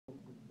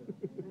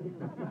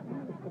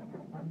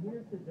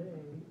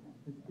today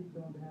to speak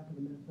on behalf of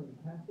the Minnesota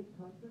Catholic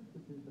Conference,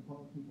 which is the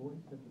policy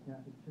voice of the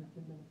Catholic Church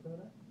in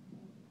Minnesota.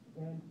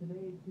 And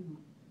today to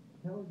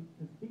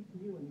speak to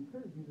you and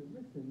encourage you to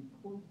listen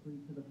closely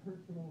to the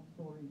personal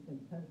stories and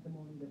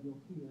testimony that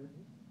you'll hear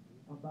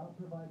about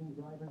providing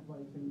driver's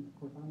license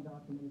for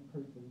undocumented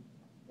persons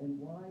and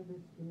why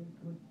this is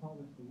good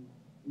policy,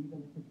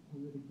 even if it's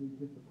politically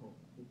difficult.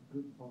 It's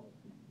good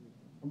policy.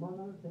 Among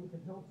other things,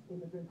 it helps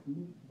immigrants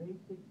meet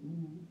basic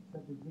needs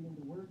such as getting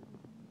to work,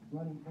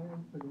 running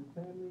errands for their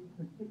families,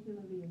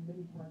 particularly in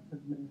many parts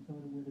of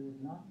Minnesota where there is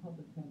not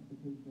public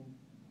transportation,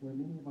 where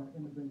many of our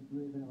immigrants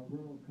live in our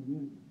rural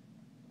communities.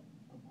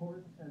 Of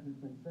course, as has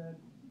been said,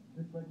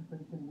 this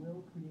legislation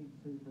will create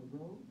safer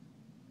roads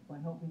by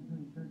helping to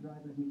ensure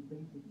drivers meet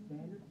basic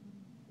standards.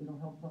 It'll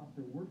help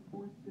foster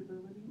workforce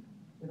stability.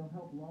 It'll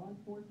help law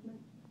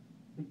enforcement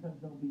because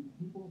there'll be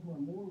people who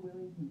are more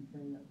willing to,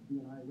 say, be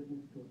an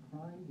eyewitness to a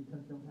crime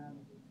because they'll have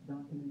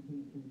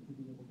documentation to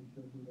be able to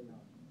show who they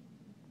are.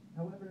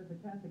 However, as a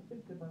Catholic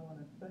bishop, I want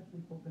to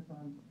especially focus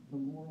on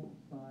the moral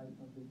side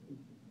of this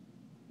issue.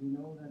 We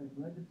know that as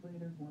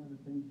legislators, one of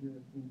the things you're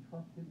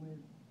entrusted with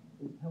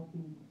is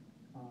helping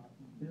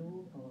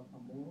build a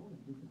moral and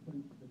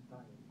disciplined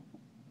society.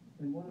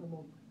 And one of the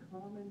most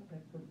common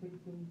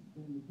exhortations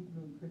in the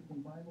Hebrew and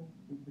Christian Bible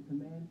is the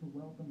command to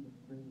welcome the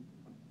stranger.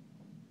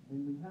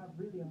 And we have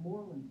really a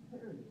moral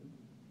imperative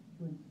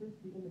to insist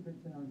the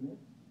immigrants in our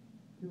midst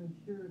to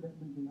ensure that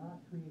we do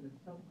not create a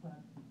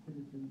subclass of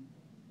citizens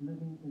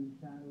living in the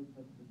shadows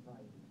of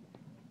society.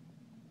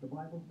 The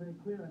Bible is very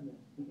clear on this.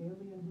 The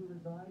alien who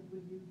resides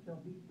with you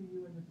shall be to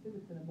you as a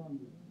citizen among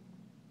you.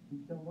 You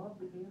shall love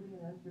the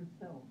alien as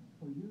yourself,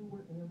 for you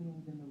were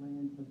aliens in the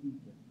land of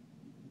Egypt.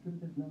 The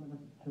truth is, none of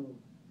us chose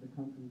the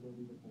country where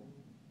we were born.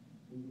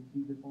 We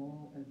received it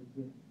all as a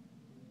gift.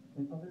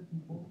 And other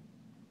people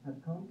have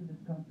come to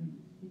this country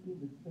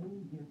seeking the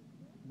same gift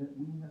that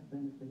we have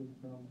benefited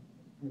from,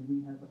 and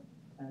we have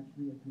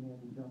actually a command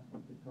in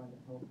justice to try to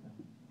help them.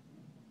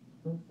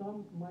 So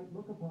some might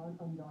look upon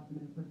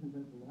undocumented persons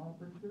as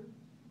lawbreakers.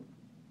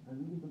 I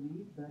really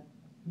believe that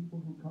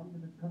people who come to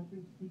this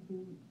country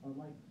seeking a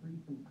life free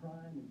from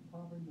crime and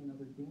poverty and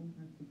other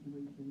dangerous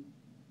situations,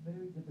 it's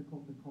very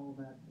difficult to call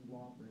that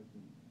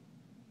law-breaking.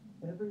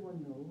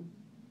 Everyone knows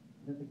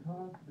that the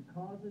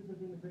causes of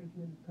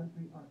immigration in this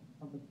country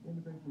of the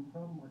immigration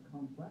problem are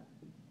complex,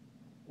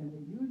 and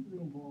they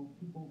usually involve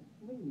people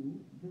fleeing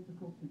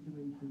difficult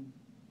situations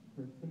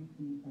for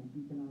safety and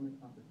economic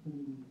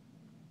opportunities.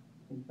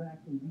 In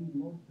fact, indeed,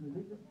 most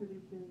religious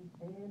traditions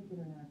and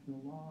international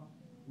law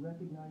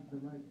recognize the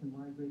right to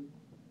migrate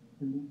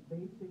to meet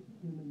basic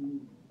human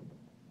needs.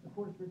 Of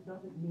course, this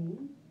doesn't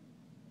mean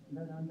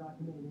that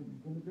undocumented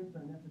immigrants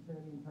are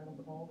necessarily entitled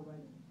to all the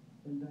rights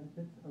and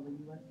benefits of a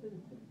U.S.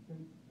 citizen.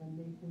 States and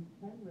nations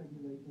can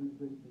regulate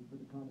immigration for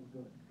the common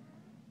good.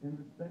 And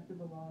respect of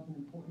the law is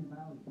an important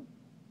value.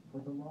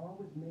 But the law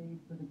was made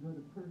for the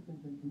good of persons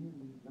and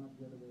communities, not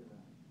the other way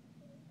around.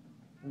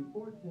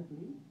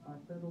 Unfortunately, our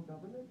federal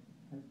government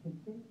has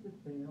continued to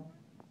fail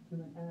to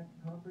enact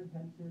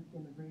comprehensive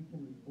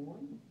immigration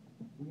reform.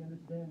 We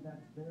understand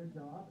that's their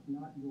job,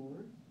 not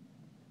yours.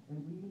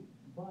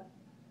 But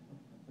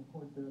of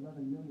course, there are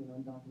 11 million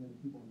undocumented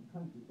people in the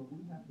country, but we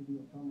have to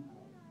deal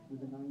somehow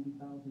with the 90,000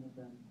 of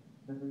them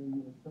that are in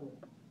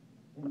Minnesota.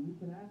 And we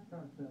can ask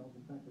ourselves,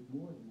 in fact, there's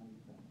more than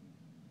 90,000.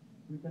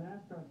 We can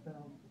ask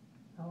ourselves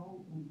how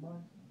we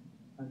must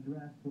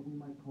address what we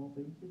might call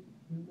basic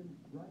human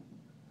rights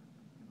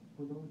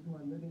for those who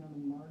are living on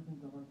the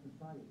margins of our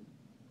society.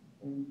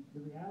 And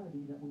the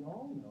reality that we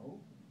all know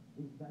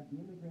is that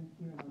the immigrants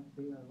here in our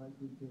state are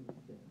likely to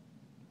stay.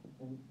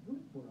 And it's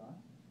good for us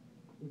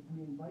if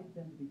we invite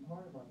them to be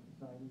part of our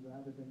society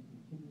rather than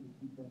continue to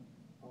keep them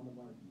on the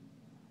margins.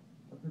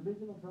 A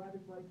provisional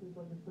driver's license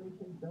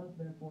legislation does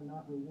therefore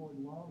not reward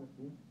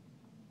lawlessness,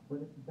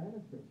 but it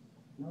benefits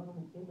not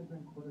only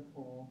immigrants but us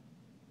all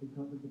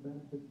because of the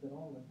benefits that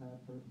all of us have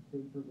for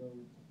safer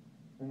roads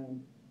and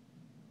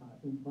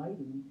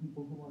inviting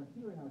people who are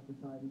here in our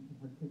society to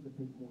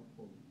participate more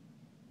fully.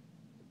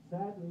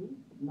 Sadly,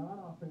 not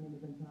offering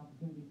immigrants an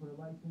opportunity for a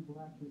license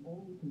will actually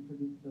only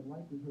contribute to the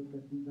likelihood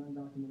that these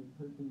undocumented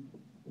persons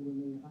will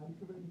remain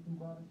isolated from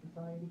broader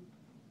society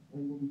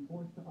and will be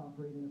forced to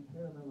operate in a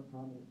parallel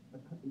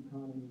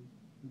economy,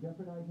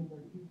 jeopardizing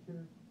their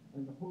future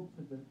and the hopes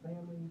of their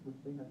families, which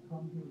they have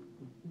come here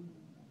to seek,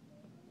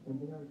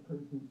 and they are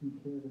persons who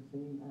share the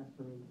same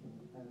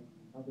aspirations as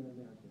other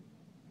Americans.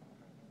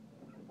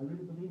 I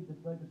really believe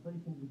this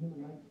legislation is a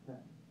human rights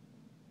test.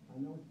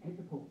 I know it's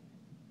difficult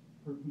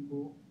for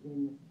people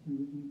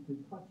to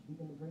touch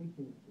the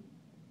immigration issue.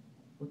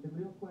 But the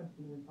real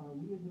question is, are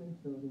we as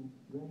Minnesotans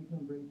ready to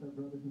embrace our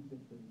brothers and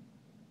sisters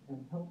and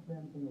help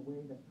them in a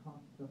way that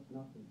costs us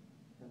nothing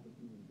as a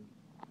community?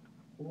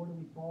 Or do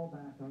we fall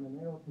back on a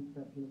narrow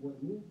conception of what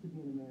it means to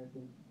be an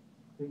American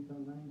based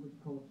on language,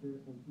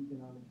 culture, and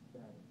economic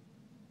status?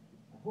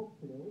 I hope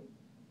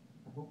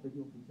that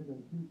you'll consider in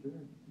the future,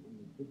 when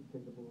you get to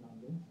take a vote on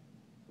this,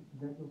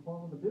 that you'll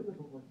follow the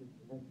biblical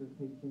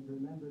exhortation to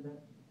remember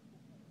that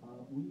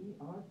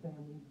Our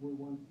families were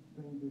once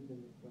strangers in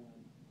this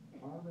land.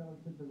 Our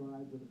relatives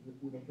arrived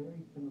with a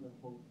very similar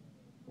hope.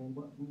 And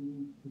what we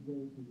need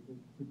today is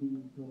to be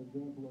to an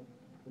example of,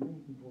 for many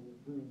people in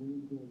this room, we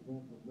need to be an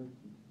example of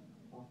mercy,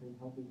 offering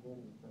helping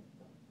hand in such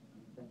time.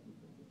 Thank you.